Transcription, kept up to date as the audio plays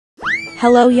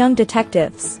Hello young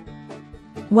detectives.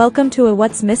 Welcome to a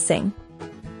What's Missing.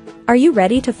 Are you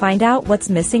ready to find out what's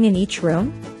missing in each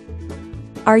room?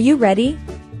 Are you ready?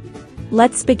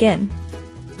 Let's begin.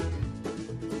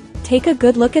 Take a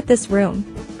good look at this room.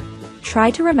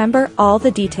 Try to remember all the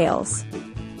details.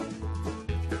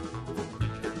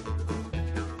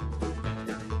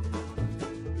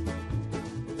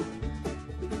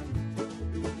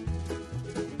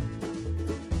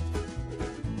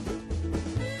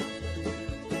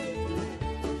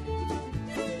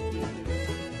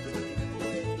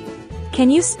 Can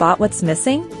you spot what's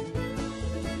missing?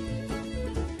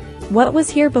 What was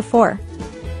here before?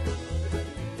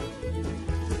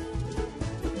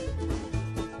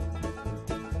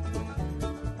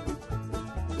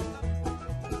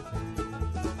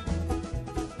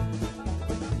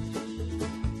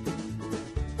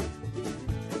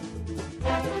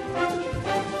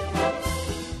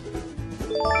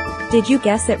 Did you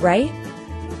guess it right?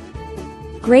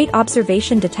 Great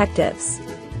observation, detectives.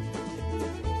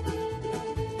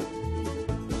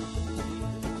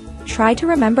 Try to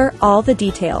remember all the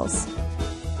details.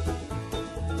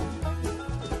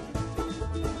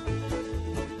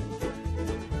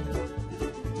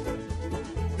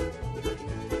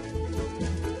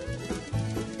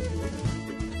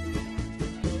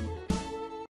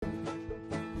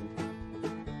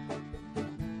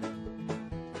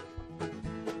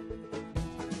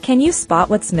 Can you spot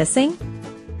what's missing?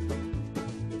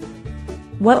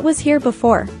 What was here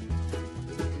before?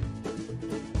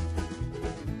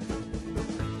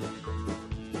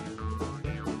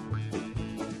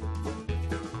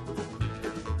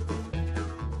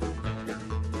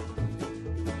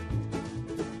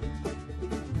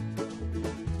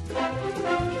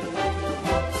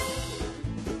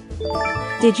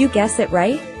 Did you guess it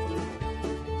right?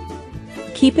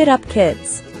 Keep it up,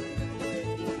 kids.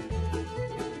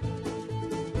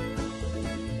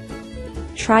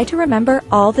 Try to remember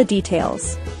all the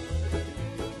details.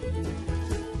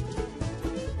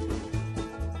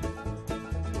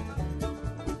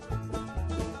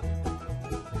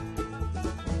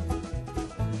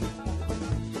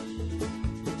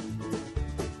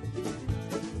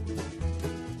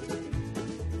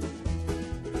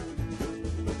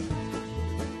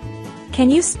 Can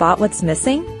you spot what's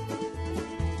missing?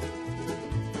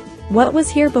 What was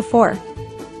here before?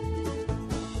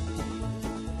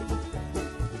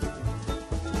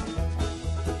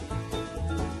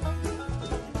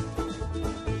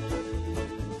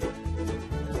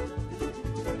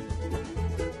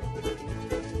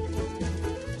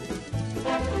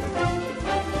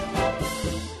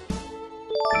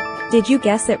 Did you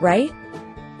guess it right?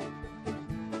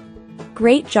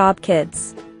 Great job,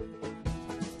 kids.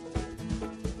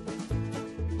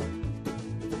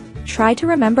 Try to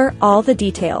remember all the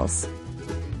details.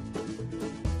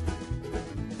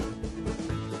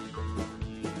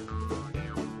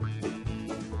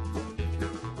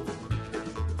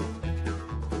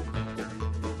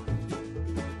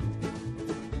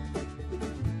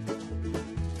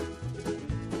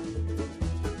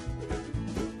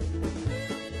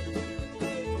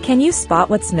 Can you spot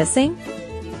what's missing?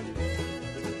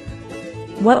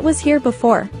 What was here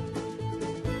before?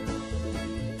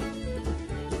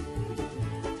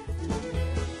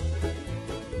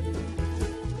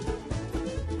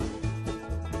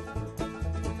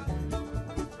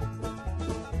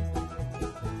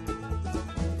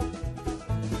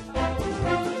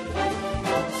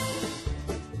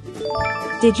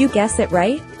 Did you guess it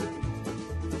right?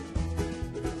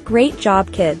 Great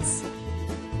job, kids.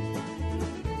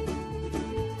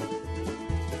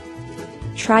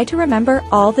 Try to remember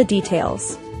all the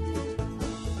details.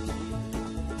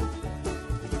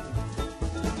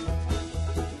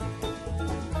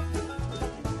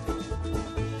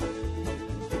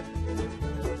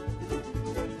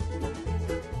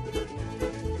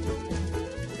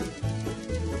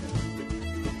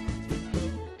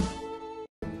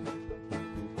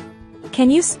 Can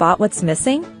you spot what's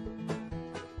missing?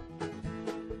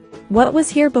 What was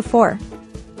here before?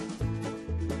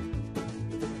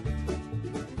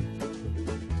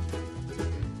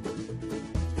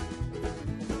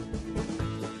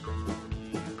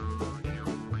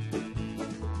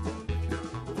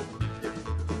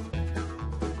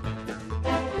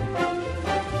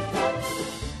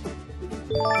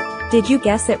 Did you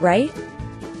guess it right?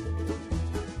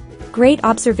 Great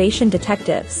observation,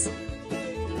 detectives.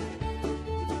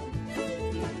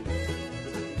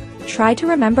 Try to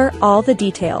remember all the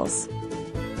details.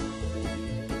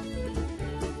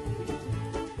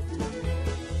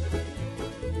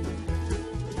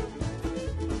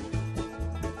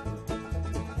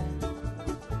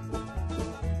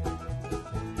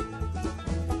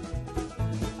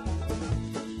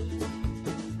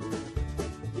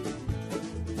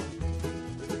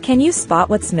 Can you spot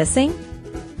what's missing?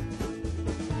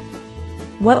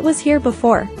 What was here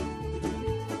before?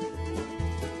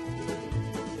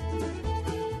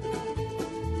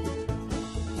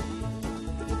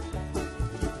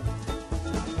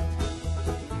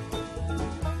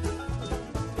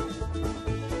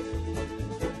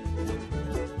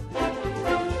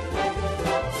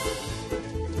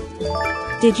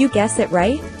 Did you guess it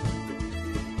right?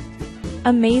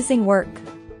 Amazing work!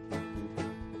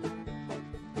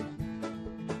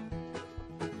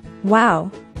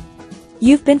 Wow!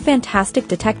 You've been fantastic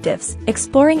detectives,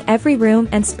 exploring every room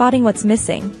and spotting what's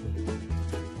missing.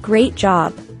 Great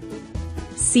job!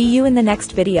 See you in the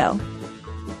next video.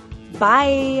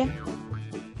 Bye!